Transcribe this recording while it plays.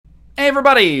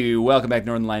everybody! Welcome back to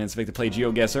Northern Lion and Sinvicta play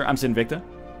GeoGuessr. I'm Sinvicta.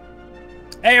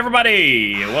 Hey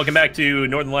everybody! Welcome back to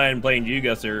Northern Lion playing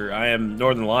GeoGuessr. I am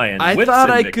Northern Lion. I with thought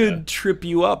Sinvicta. I could trip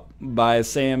you up by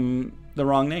saying the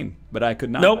wrong name, but I could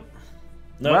not. Nope.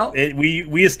 Well,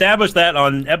 we established that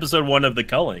on episode 1 of the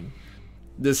culling.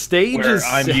 The stage where is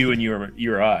I'm set. you and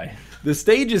you're I. The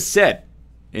stage is set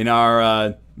in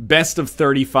our best of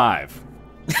 35.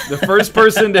 The first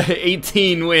person to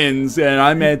 18 wins, and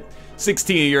I'm at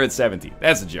 16 and you're at 70.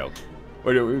 That's a joke.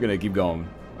 We're gonna keep going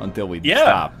until we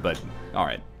stop. But all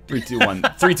right, 3, 2, 1.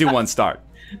 3, 2, 1. Start.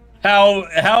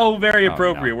 How very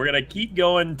appropriate. No. We're gonna keep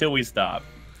going until we stop.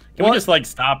 Can we just like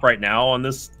stop right now on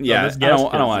this? Yeah, on this guess?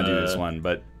 I don't want to do this one,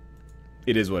 but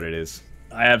it is what it is.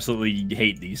 I absolutely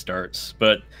hate these starts,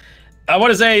 but I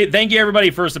want to say thank you everybody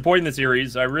for supporting the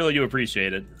series. I really do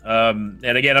appreciate it. And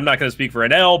again, I'm not going to speak for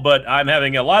NL, but I'm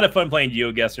having a lot of fun playing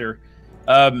GeoGuessr.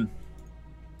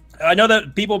 I know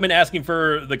that people have been asking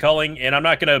for the culling, and I'm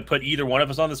not going to put either one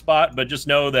of us on the spot, but just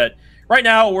know that right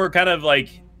now we're kind of like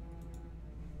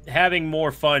having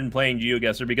more fun playing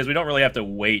GeoGuessr because we don't really have to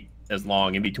wait as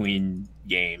long in between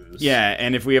games. Yeah,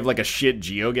 and if we have like a shit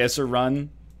GeoGuessr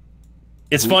run,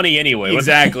 it's funny anyway.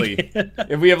 Exactly.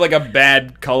 If we have like a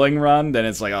bad culling run, then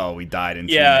it's like, oh, we died in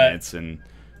 2 minutes, and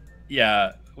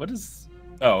what is?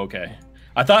 Oh, okay.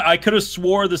 I thought I could have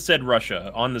swore this said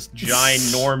Russia on this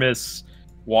ginormous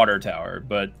water tower,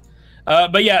 but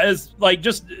yeah, it's like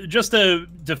just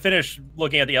to finish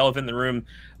looking at the elephant in the room.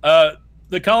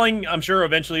 The culling, I'm sure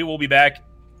eventually we'll be back,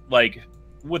 like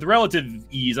with relative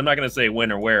ease. I'm not going to say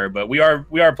when or where, but we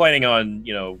are planning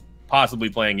on possibly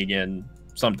playing again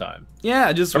sometime. Yeah,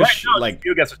 I just wish like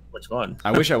you guys are so much fun.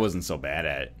 I wish I wasn't so bad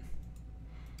at it.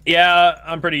 Yeah,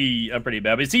 I'm pretty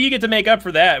bad. But see, you get to make up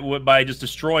for that by just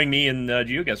destroying me in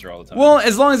GeoGuessr all the time. Well,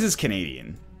 as long as it's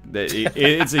Canadian,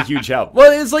 it's a huge help.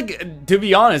 Well, it's like, to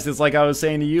be honest, it's like I was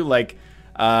saying to you, like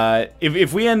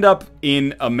if we end up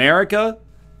in America,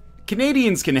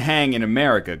 Canadians can hang in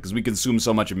America because we consume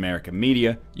so much American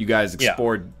media. You guys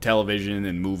export television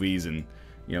and movies and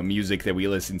music that we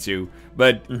listen to,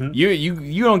 but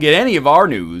you don't get any of our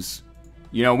news.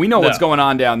 We know what's going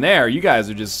on down there. You guys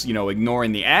are just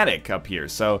ignoring the attic up here.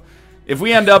 So if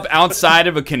we end up outside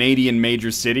of a Canadian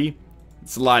major city,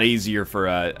 it's a lot easier for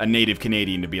a native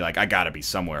Canadian to be like, I gotta be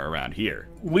somewhere around here.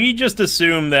 We just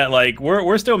assume that like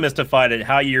we're still mystified at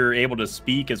how you're able to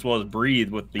speak as well as breathe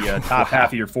with the top half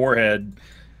of your forehead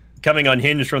coming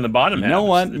unhinged from the bottom half. You know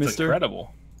what, it's mister?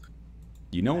 Incredible.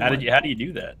 How do you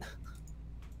do that?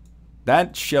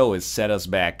 That show has set us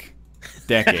back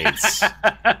decades.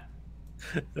 I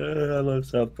love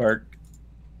South Park.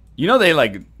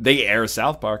 They air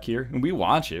South Park here, and we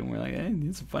watch it, and we're like, hey,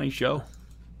 it's a funny show.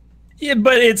 Yeah,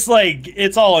 but it's like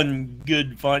it's all in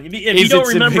good fun. If you don't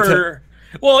remember,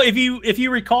 well, if you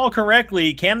recall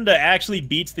correctly, Canada actually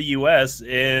beats the U.S.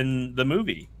 in the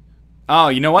movie. Oh,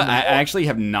 you know what? I actually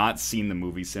have not seen the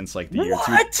movie since like the year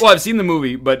 2000. Well, I've seen the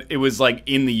movie, but it was like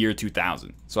in the year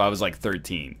 2000, so I was like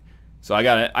 13. So I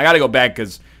gotta go back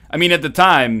because I mean at the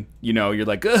time, you're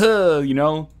like,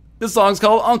 this song's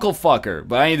called Uncle Fucker,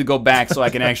 but I need to go back so I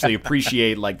can actually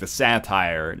appreciate like the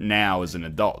satire now as an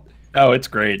adult. Oh, it's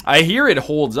great. I hear it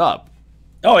holds up.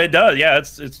 Oh, it does. Yeah,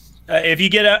 it's if you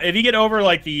get over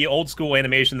like the old school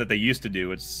animation that they used to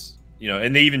do, it's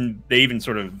and they even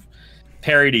sort of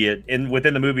parody it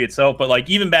within the movie itself. But like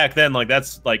even back then, like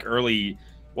that's like early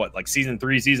like season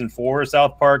 3, season 4 of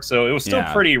South Park, so it was still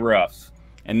pretty rough.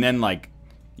 And then like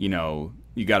you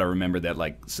got to remember that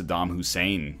like Saddam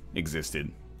Hussein existed.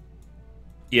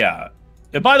 Yeah.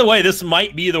 And by the way, this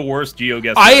might be the worst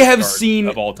GeoGuessr I have seen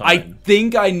of all time. I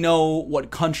think I know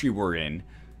what country we're in,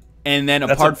 and then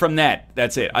apart from that,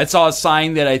 that's it. I saw a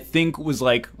sign that I think was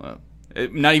like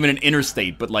not even an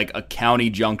interstate, but like a county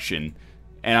junction,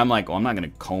 and I'm like, well, I'm not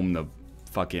gonna comb the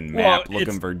fucking map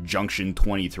looking for Junction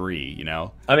 23.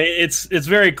 I mean, it's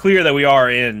very clear that we are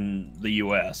in the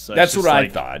U.S. So that's what I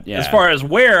thought. Yeah. As far as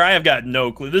where, I have got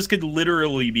no clue. This could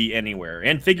literally be anywhere,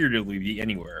 and figuratively be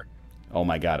anywhere. Oh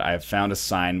my god, I have found a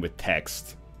sign with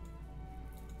text.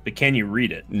 But can you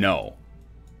read it? No.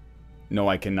 No,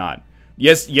 I cannot.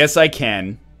 Yes, I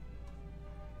can.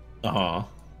 Uh-huh.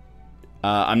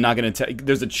 I'm not going to tell...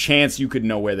 There's a chance you could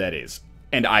know where that is.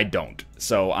 And I don't.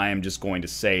 So I am just going to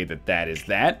say that is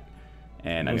that.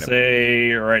 And I'm going to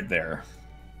say right there.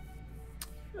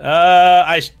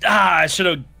 I should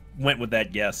have went with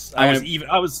that guess.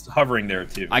 I was hovering there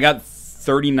too. I got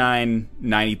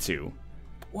 39.92.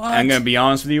 What? I'm going to be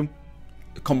honest with you.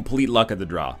 Complete luck of the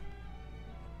draw.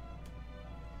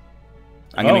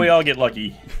 We all get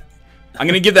lucky. I'm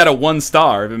going to give that a 1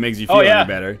 star if it makes you feel any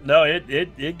better. No,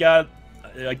 it got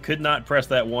I could not press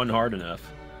that one hard enough.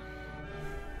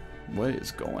 What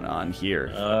is going on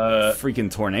here?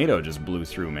 Freaking tornado just blew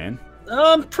through, man.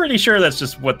 I'm pretty sure that's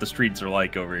just what the streets are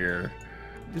like over here.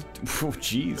 Oh,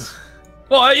 jeez.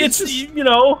 Well, it's just, you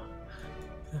know,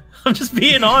 I'm just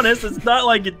being honest. It's not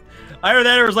like it. Either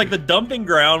that or it was like the dumping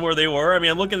ground where they were. I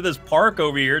mean, I'm looking at this park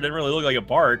over here. It didn't really look like a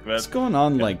park. But what's going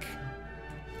on? Like,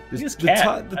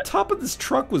 the top of this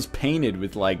truck was painted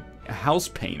with like house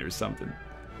paint or something.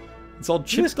 It's all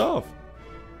chipped off.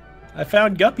 I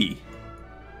found Guppy.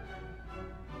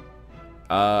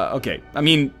 Okay. I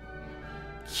mean,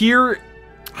 here,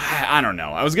 I don't know.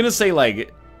 I was gonna say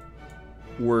like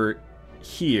we're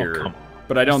here,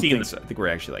 but I don't think so. I think we're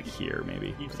actually like here,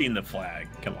 maybe. You've seen the flag.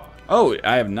 Come on. Oh,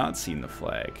 I have not seen the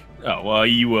flag. Oh, well,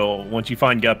 you will once you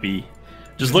find Guppy.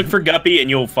 Just look for Guppy and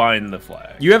you'll find the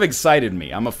flag. You have excited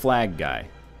me. I'm a flag guy.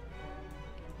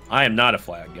 I am not a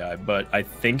flag guy, but I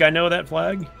think I know that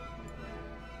flag.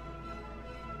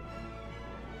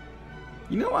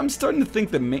 You know, I'm starting to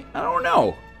think that I don't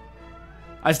know.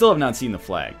 I still have not seen the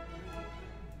flag.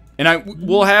 And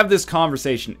we'll have this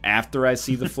conversation after I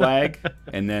see the flag,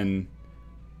 and then...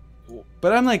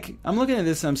 But I'm looking at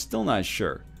this and I'm still not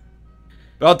sure.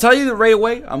 But I'll tell you that right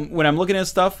away, when I'm looking at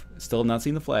stuff, still have not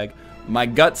seen the flag, my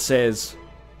gut says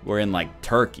we're in, like,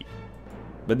 Turkey.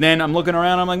 But then I'm looking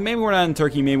around, I'm like, maybe we're not in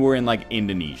Turkey, maybe we're in, like,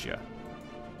 Indonesia.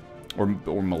 Or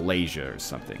Malaysia or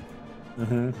something.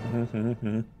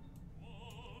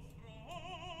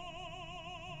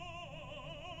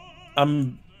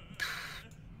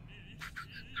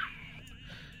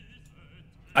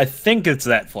 I think it's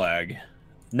that flag.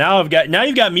 Now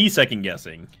you've got me second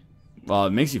guessing. Well,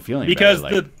 it makes you feel because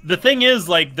better, like... the thing is,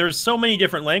 like, there's so many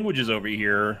different languages over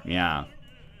here. Yeah.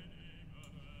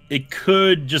 It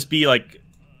could just be like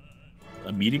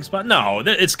a meeting spot. No,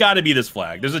 it's got to be this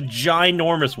flag. There's a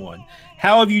ginormous one.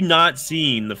 How have you not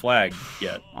seen the flag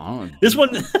yet? Oh, this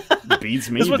one beats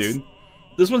me, dude.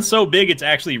 This one's so big it's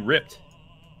actually ripped.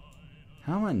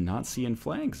 How am I not seeing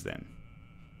flags then?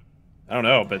 I don't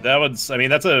know, but I mean,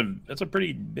 that's a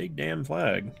pretty big damn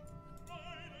flag.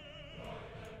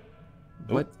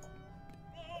 What?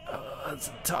 That's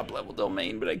a top level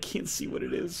domain, but I can't see what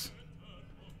it is.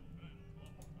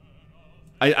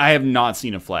 I have not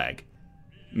seen a flag.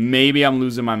 Maybe I'm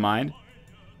losing my mind.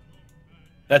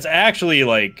 That's actually,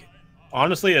 like,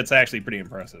 honestly, that's actually pretty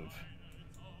impressive.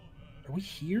 Are we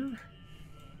here?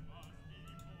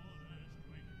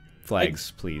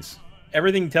 Flags, please.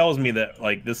 Everything tells me that,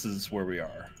 like, this is where we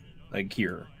are. Like,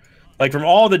 here. Like, from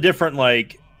all the different,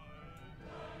 like...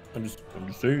 I'm just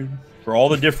saying. For all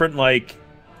the different, like,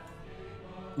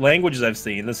 languages I've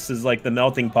seen, this is, like, the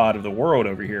melting pot of the world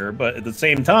over here. But at the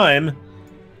same time...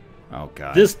 Oh,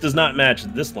 God. This does not match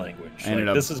this language.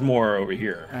 Like, this is more over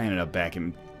here. I ended up back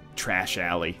in Trash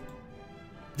Alley.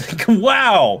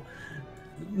 Wow!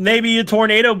 Maybe a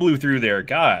tornado blew through there.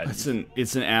 God.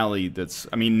 It's an alley that's...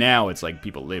 I mean, now it's like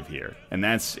people live here. And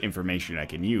that's information I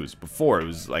can use. Before, it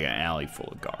was like an alley full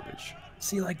of garbage.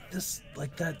 See, like this...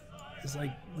 Like that is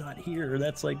like not here.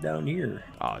 That's like down here.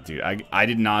 Oh, dude. I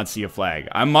did not see a flag.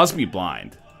 I must be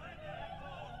blind.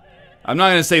 I'm not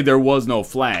going to say there was no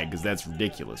flag, because that's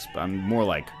ridiculous. But I'm more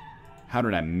like, how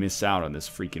did I miss out on this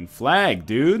freaking flag,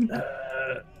 dude?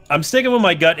 I'm sticking with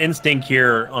my gut instinct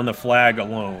here on the flag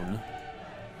alone.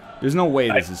 There's no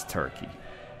way this is Turkey.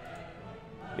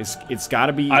 It's got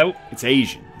to be... It's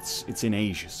Asian. It's in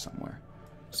Asia somewhere.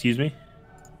 Excuse me?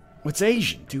 It's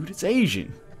Asian, dude. It's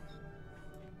Asian.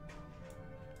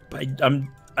 But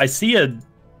I see a...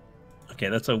 Okay,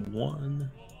 that's a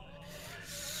 1...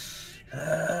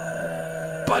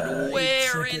 but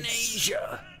where in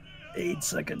Asia? 8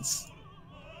 seconds.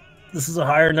 This is a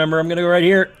higher number. I'm gonna go right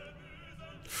here.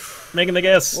 Making the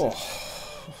guess. Oh.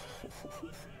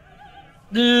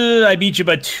 I beat you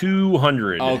by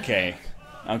 200. Okay.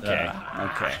 Okay.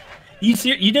 You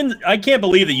didn't. I can't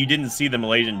believe that you didn't see the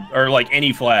Malaysian or like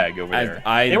any flag over there.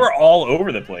 They were all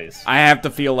over the place. I have to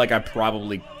feel like I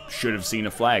probably should have seen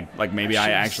a flag. Like maybe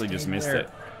I actually just missed it.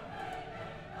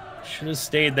 Should have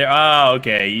stayed there. Oh,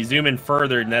 okay. You zoom in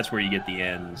further, and that's where you get the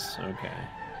ends. Okay.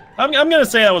 I'm gonna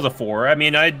say that was a 4. I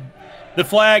mean, the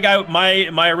flag.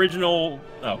 My original.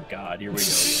 Oh God, here we go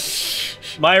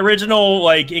again. My original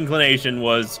like inclination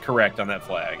was correct on that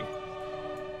flag.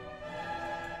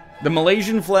 The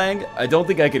Malaysian flag. I don't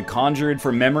think I could conjure it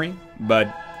from memory, but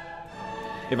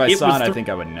if I saw it, I think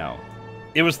I would know.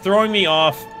 It was throwing me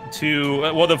off.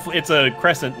 It's a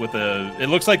crescent with a. It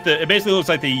basically looks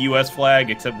like the U.S. flag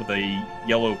except with a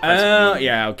yellow crescent. Oh,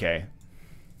 yeah, okay.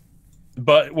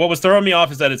 But what was throwing me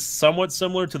off is that it's somewhat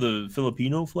similar to the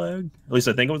Filipino flag. At least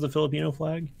I think it was the Filipino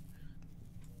flag.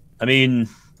 I mean,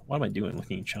 What am I doing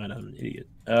looking at China? I'm an idiot.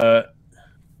 I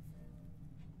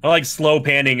like slow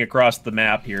panning across the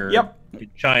map here. Yep.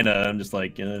 China, I'm just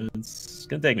like, it's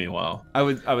gonna take me a while. I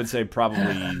would say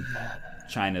probably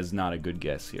China's not a good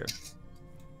guess here.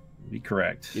 Be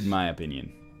correct. In my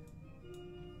opinion.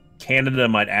 Canada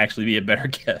might actually be a better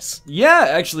guess. Yeah,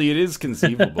 actually it is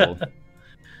conceivable.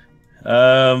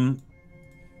 I'm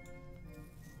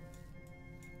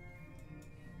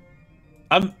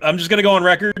just gonna go on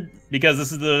record because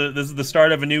this is the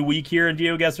start of a new week here in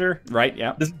GeoGuessr. Right,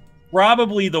 yeah. This is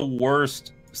probably the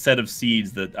worst set of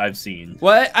seeds that I've seen.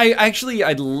 Well, I actually,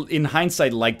 in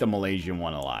hindsight, like the Malaysian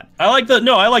one a lot. I like that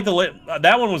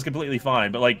one was completely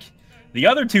fine, but like the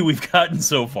other two we've gotten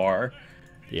so far.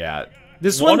 Yeah.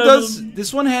 This one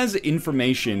has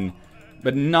information,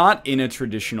 but not in a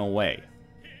traditional way.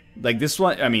 Like this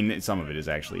one, I mean, some of it is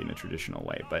actually in a traditional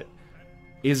way, but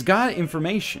it's got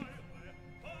information.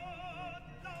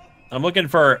 I'm looking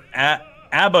for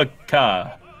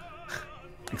Abaca.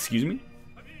 Excuse me?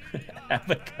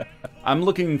 Abaca. I'm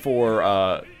looking for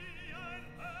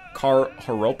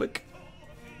Haropic,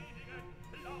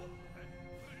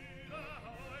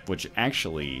 which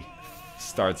actually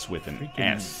starts with an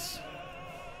S.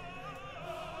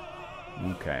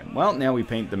 Okay. Well, now we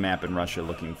paint the map in Russia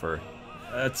looking for...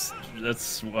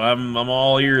 I'm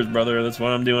all ears, brother. That's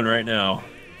what I'm doing right now.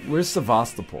 Where's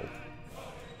Sevastopol?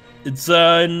 It's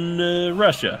in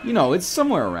Russia. You know, it's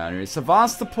somewhere around here.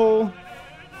 Sevastopol.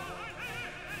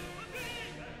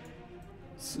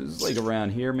 This is like around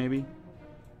here, maybe?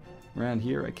 Around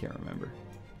here? I can't remember.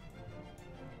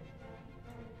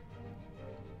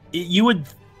 You would...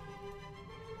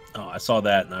 Oh, I saw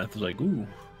that and I was like, ooh.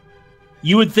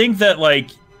 You would think that, like,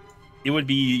 it would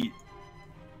be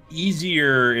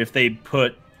easier if they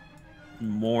put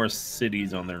more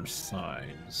cities on their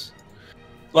signs.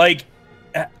 Like,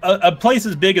 a place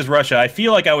as big as Russia, I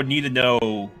feel like I would need to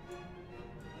know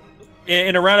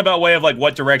in a roundabout way of like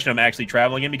what direction I'm actually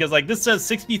traveling in, because like this says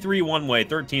 63 one way,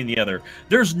 13 the other.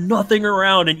 There's nothing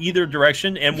around in either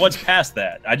direction, and what's past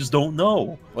that? I just don't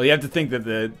know. Well, you have to think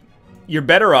that you're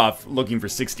better off looking for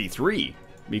 63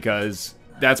 because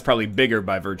that's probably bigger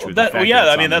by virtue of the fact that it's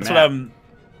I mean on the map.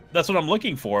 that's what I'm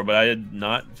looking for, but I had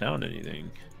not found anything.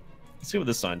 Let's see what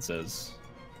this sign says.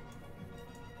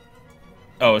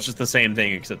 Oh, it's just the same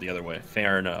thing except the other way.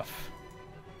 Fair enough.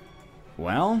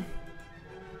 Well,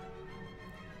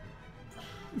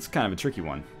 it's kind of a tricky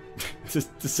one, to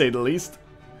say the least.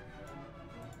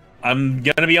 I'm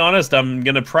gonna be honest. I'm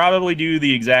gonna probably do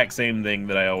the exact same thing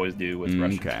that I always do with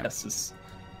Russian guesses.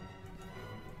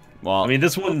 Well, I mean,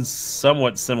 this one's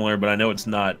somewhat similar, but I know it's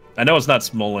not. I know it's not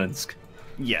Smolensk.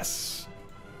 Yes,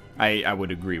 I would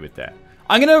agree with that.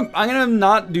 I'm gonna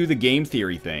not do the game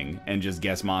theory thing and just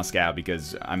guess Moscow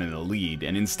because I'm in the lead,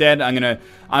 and instead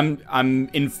I'm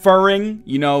inferring.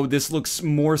 You know, this looks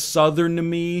more southern to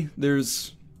me.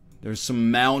 There's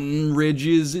some mountain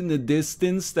ridges in the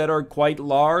distance that are quite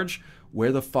large.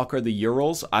 Where the fuck are the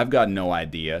Urals? I've got no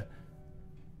idea.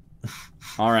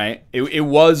 All right, it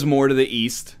was more to the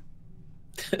east.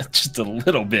 Just a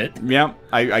little bit. Yeah,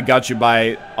 I got you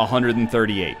by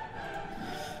 138.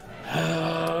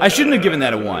 I shouldn't have given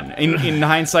that a 1. In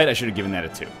hindsight, I should have given that a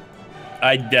 2.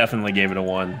 I definitely gave it a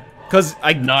 1. Because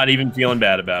I'm not even feeling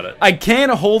bad about it. I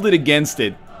can't hold it against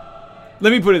it. Let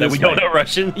me put it this way. We don't know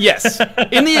Russian? Yes.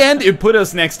 In the end, it put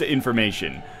us next to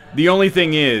information. The only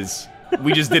thing is,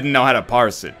 we just didn't know how to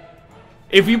parse it.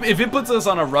 If it puts us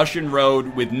on a Russian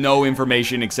road with no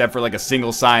information except for like a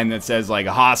single sign that says like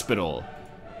a hospital,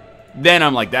 then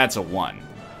I'm like, that's a 1.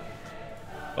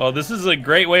 Well, this is a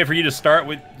great way for you to start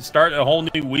a whole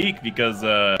new week because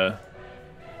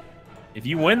if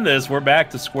you win this, we're back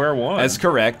to square one. That's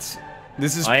correct.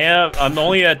 This is. I'm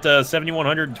only at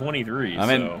 7,123. I'm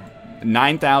at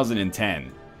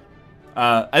 9,010.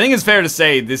 I think it's fair to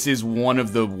say this is one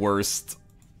of the worst.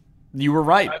 You were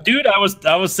right, dude. I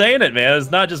was saying it, man.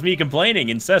 It's not just me complaining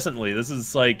incessantly. This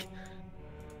is like,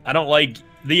 I don't like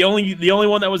the only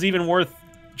one that was even worth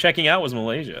checking out was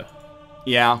Malaysia.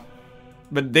 Yeah.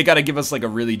 But they got to give us like a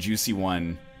really juicy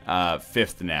one,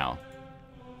 5th now.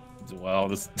 Well,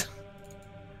 this.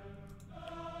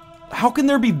 How can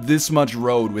there be this much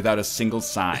road without a single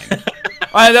sign?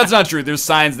 That's not true. There's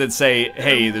signs that say,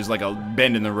 "Hey, there's like a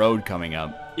bend in the road coming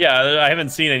up." Yeah, I haven't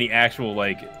seen any actual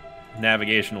like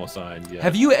navigational signs yet.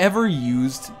 Have you ever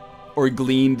used or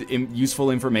gleaned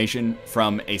useful information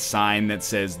from a sign that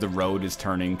says the road is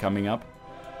turning coming up?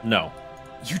 No.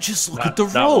 You just look at the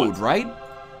road, right?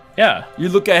 Yeah. You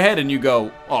look ahead and you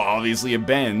go, oh, obviously it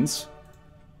bends.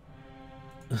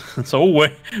 So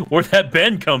where'd that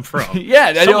bend come from?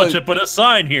 Yeah, someone should put a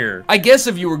sign here. I guess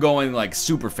if you were going like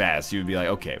super fast, you'd be like,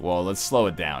 okay, well, let's slow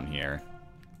it down here.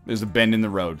 There's a bend in the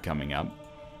road coming up.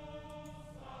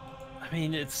 I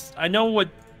mean, I know what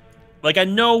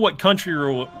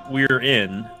country we're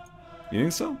in. You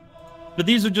think so? But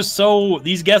these are just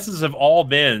these guesses have all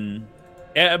been.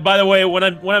 By the way, when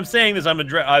I'm saying this,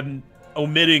 I'm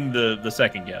omitting the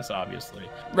second guess, obviously.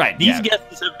 Right. These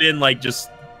guesses have been like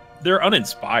they're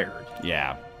uninspired.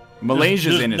 Yeah.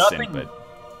 Malaysia's there's innocent, nothing,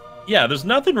 but yeah, there's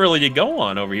nothing really to go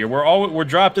on over here. We're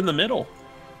dropped in the middle.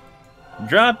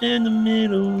 Dropped in the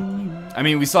middle. I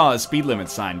mean, we saw a speed limit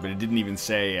sign, but it didn't even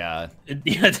say it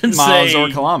didn't miles say, or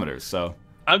kilometers. So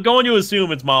I'm going to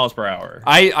assume it's miles per hour.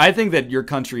 I think that your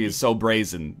country is so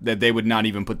brazen that they would not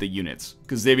even put the units,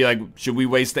 because they'd be like, should we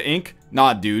waste the ink?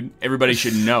 Nah, dude. Everybody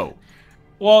should know.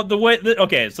 Well,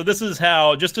 okay, so this is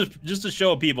how, just to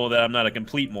show people that I'm not a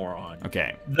complete moron.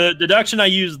 Okay. The deduction I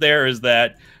use there is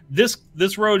that this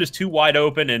road is too wide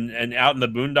open and out in the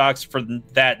boondocks for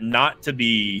that to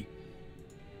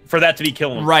be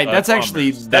killing. Right. That's actually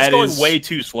that's going way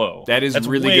too slow. That is that's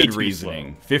really good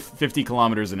reasoning. 50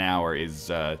 kilometers an hour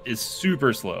is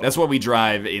super slow. That's what we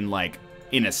drive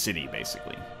in a city,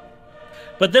 basically.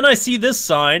 But then I see this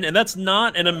sign, and that's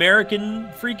not an American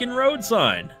freaking road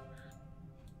sign.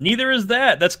 Neither is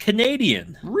that. That's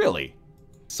Canadian. Really?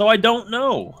 So I don't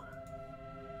know.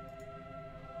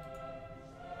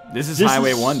 This is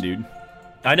Highway 1, dude.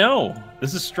 I know.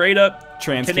 This is straight up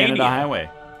Trans-Canada Highway.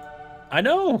 I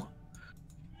know.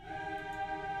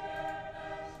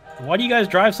 Why do you guys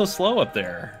drive so slow up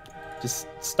there? Just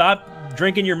stop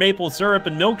drinking your maple syrup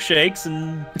and milkshakes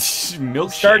and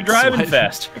start driving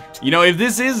faster. You know, if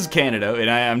this is Canada, and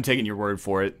I'm taking your word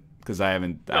for it, because I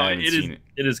haven't seen it.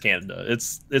 It is Canada.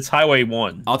 It's Highway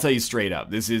 1. I'll tell you straight up.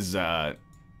 This is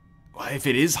if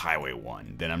it is Highway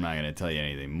 1, then I'm not going to tell you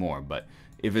anything more. But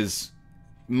if it's,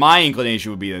 my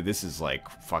inclination would be that this is like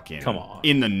fucking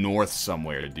in the north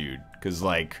somewhere, dude. Because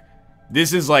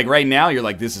this is right now, you're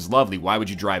like, this is lovely. Why would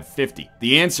you drive 50?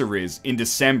 The answer is, in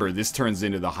December, this turns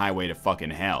into the highway to fucking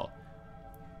hell.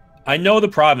 I know the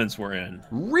province we're in.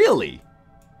 Really?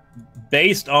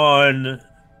 Based on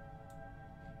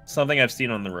something I've seen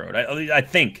on the road. I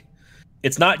think.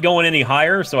 It's not going any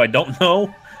higher, so I don't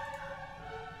know.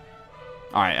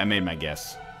 Alright, I made my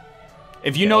guess.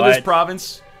 If you know this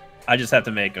province, I just have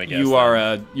to make my guess.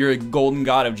 You're a golden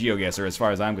god of GeoGuessr as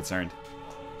far as I'm concerned.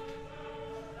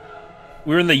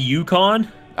 We're in the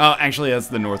Yukon? Oh, actually, that's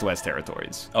the Northwest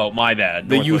Territories. Oh, my bad.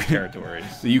 Northwest Territories.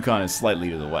 The Yukon is slightly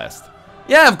to the west.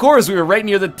 Yeah, of course, we were right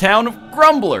near the town of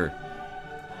Grumbler.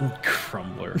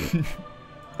 Grumbler.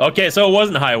 Okay, so it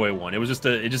wasn't Highway 1. It was just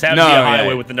it just happened to be a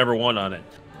highway with the number 1 on it.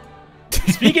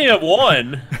 Speaking of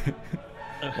 1,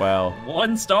 well,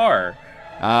 1 star.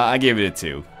 I gave it a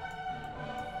 2.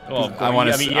 Well, I want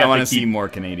to see more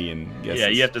Canadian guesses. Yeah,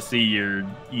 you have to see your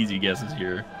easy guesses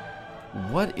here.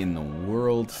 What in the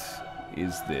world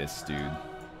is this, dude?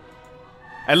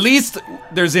 At least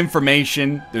there's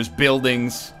information. There's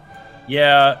buildings.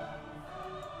 Yeah.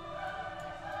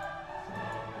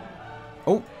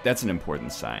 Oh, that's an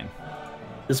important sign.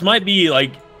 This might be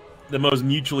like the most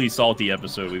mutually salty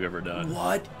episode we've ever done.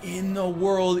 What in the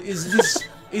world is this?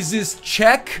 Is this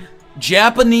Czech,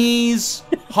 Japanese,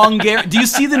 Hungarian? Do you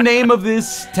see the name of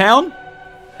this town?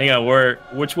 Hang on,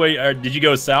 which way did you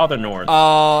go, south or north?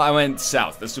 I went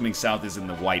south, assuming south is in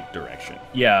the white direction.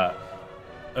 Yeah.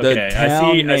 Okay,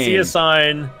 I see a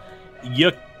sign.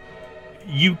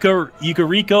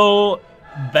 Eucarico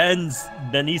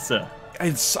Benissa.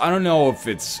 I don't know if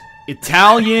it's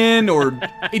Italian or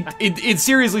it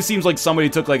seriously seems like somebody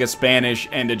took like a Spanish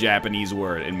and a Japanese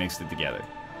word and mixed it together.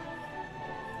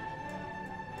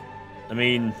 I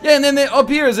mean, yeah, and then up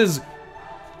here it says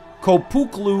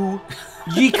Kopuklu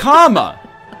Yikama.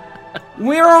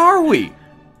 Where are we?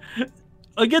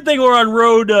 A good thing we're on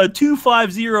road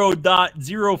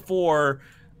 250.04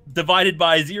 divided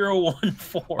by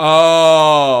 014.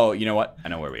 Oh, you know what? I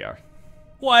know where we are.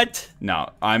 What?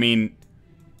 No, I mean,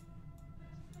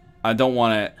 I don't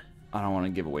want to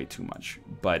give away too much,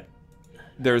 but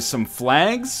there's some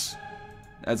flags.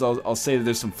 As I'll say that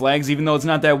there's some flags, even though it's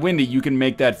not that windy, you can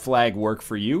make that flag work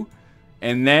for you.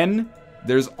 And then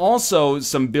there's also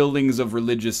some buildings of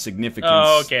religious significance.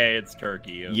 Oh, okay, it's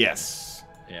Turkey. Okay. Yes.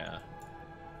 Yeah.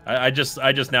 I just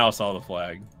now saw the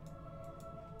flag.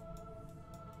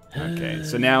 Okay,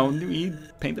 so now we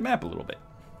paint the map a little bit.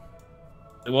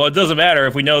 Well, it doesn't matter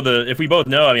if we both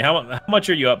know. I mean, how much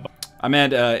are you up? I'm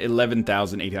at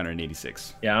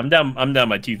 11,886. Yeah, I'm down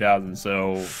by 2,000.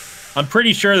 So I'm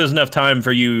pretty sure there's enough time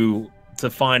for you to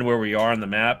find where we are on the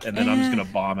map, and then I'm just gonna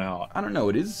bomb out. I don't know.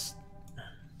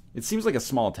 It seems like a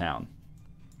small town.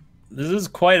 This is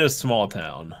quite a small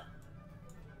town.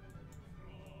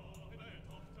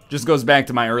 Just goes back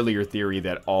to my earlier theory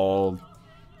that all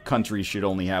countries should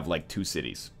only have like 2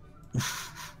 cities.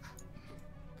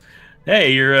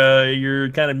 Hey, you're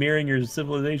kind of mirroring your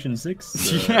Civilization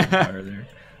 6 empire there.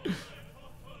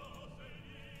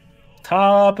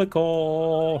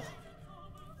 Topical.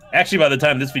 Actually, by the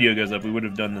time this video goes up, we would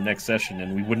have done the next session,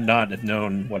 and we would not have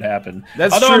known what happened.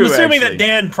 That's Although true, I'm assuming actually. that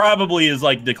Dan probably is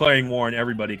like declaring war on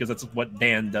everybody because that's what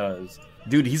Dan does.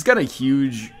 Dude, he's got a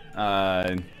huge,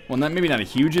 well, maybe not a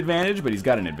huge advantage, but he's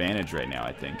got an advantage right now,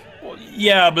 I think. Well,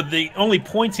 yeah, but the only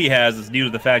points he has is due to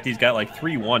the fact he's got like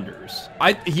 3 wonders.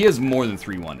 He has more than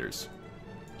 3 wonders.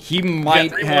 He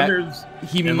might have.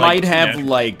 He and, might like, have yeah.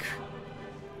 like,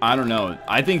 I don't know.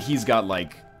 I think he's got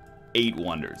like 8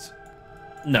 wonders.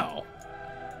 No,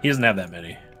 he doesn't have that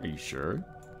many. Are you sure?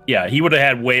 Yeah, he would have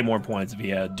had way more points if he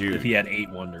had. Dude, if he had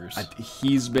 8 wonders.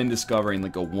 He's been discovering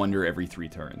like a wonder every 3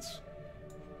 turns.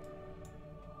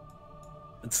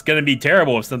 It's gonna be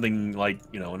terrible if something like,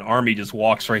 you know, an army just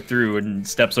walks right through and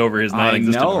steps over his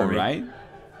non-existent army. Right?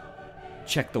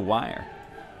 Check the wire.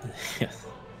 Yes.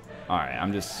 All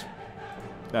right,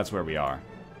 that's where we are.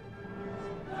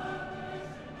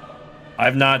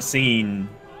 I've not seen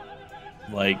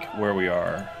like where we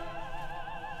are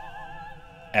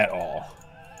at all.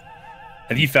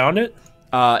 Have you found it?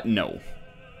 No.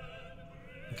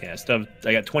 Okay,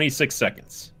 I got 26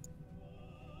 seconds.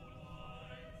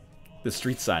 The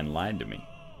street sign lied to me.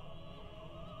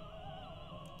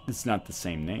 It's not the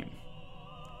same name.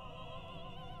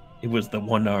 It was the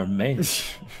one-armed man.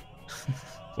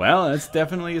 Well, that's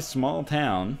definitely a small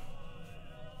town.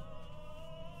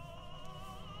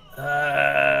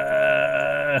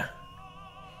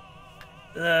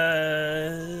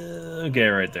 Okay,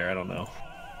 right there. I don't know.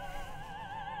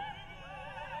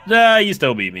 Nah, you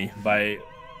still beat me by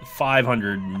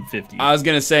 550. I was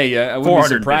gonna say, I wouldn't be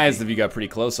 450. surprised if you got pretty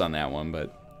close on that one,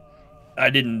 but I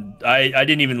didn't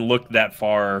even look that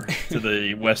far to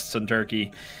the western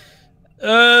Turkey.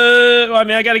 Well, I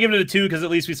mean, I got to give it a 2 because at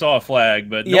least we saw a flag.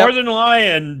 But Yep. Northern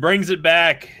Lion brings it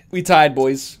back. we tied,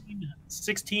 boys.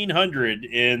 1600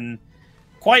 in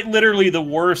quite literally the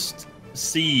worst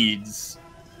seeds.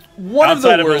 One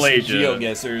outside of of the worst Malaysia.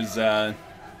 GeoGuessrs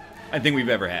I think we've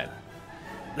ever had.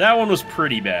 That one was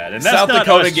pretty bad. And that's South not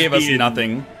Dakota us gave us being-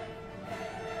 nothing.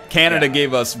 Canada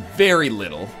gave us very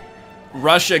little.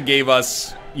 Russia gave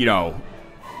us, you know,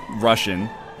 Russian.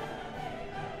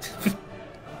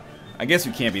 I guess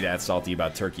we can't be that salty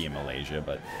about Turkey and Malaysia,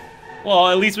 but Well,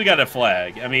 at least we got a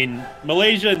flag. I mean,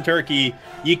 Malaysia and Turkey,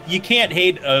 you can't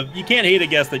hate a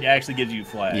guess that actually gives you a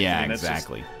flag. yeah, I mean, that's just-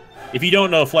 exactly. if you don't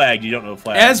know flag, you don't know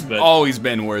flag. Has but always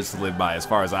been words to live by, as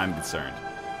far as I'm concerned.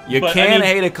 You But, I can't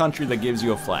mean- hate a country that gives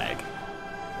you a flag.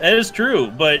 that is true.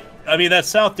 But I mean, that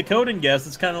South Dakotan guess,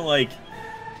 it's kind of like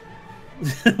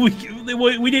we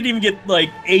didn't even get like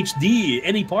HD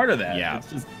any part of that. Yeah. It's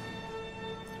just,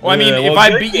 Well, I mean, well, if I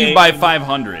good beat you game. by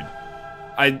 500,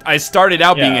 I started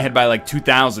out being Yeah. ahead by like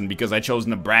 2,000 because I chose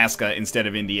Nebraska instead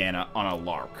of Indiana on a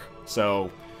lark.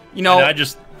 So, you know, and I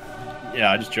just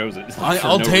chose it. for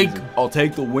I'll no take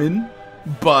reason. the win,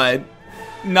 but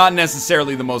not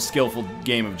necessarily the most skillful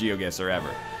game of GeoGuessr ever.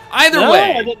 Either No,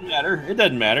 way, it doesn't matter. It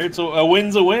doesn't matter. It's a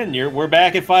win's a win. We're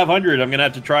back at 500. I'm gonna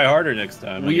have to try harder next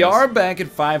time. I we guess. are back at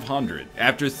 500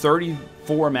 after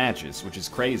 34 matches, which is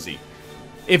crazy.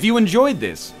 If you enjoyed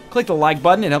this, click the like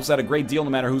button. It helps out a great deal no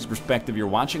matter whose perspective you're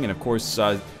watching. And of course,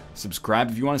 subscribe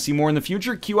if you want to see more in the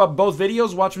future. Queue up both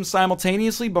videos, watch them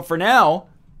simultaneously. But for now,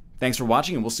 thanks for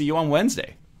watching, and we'll see you on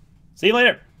Wednesday. See you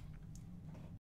later.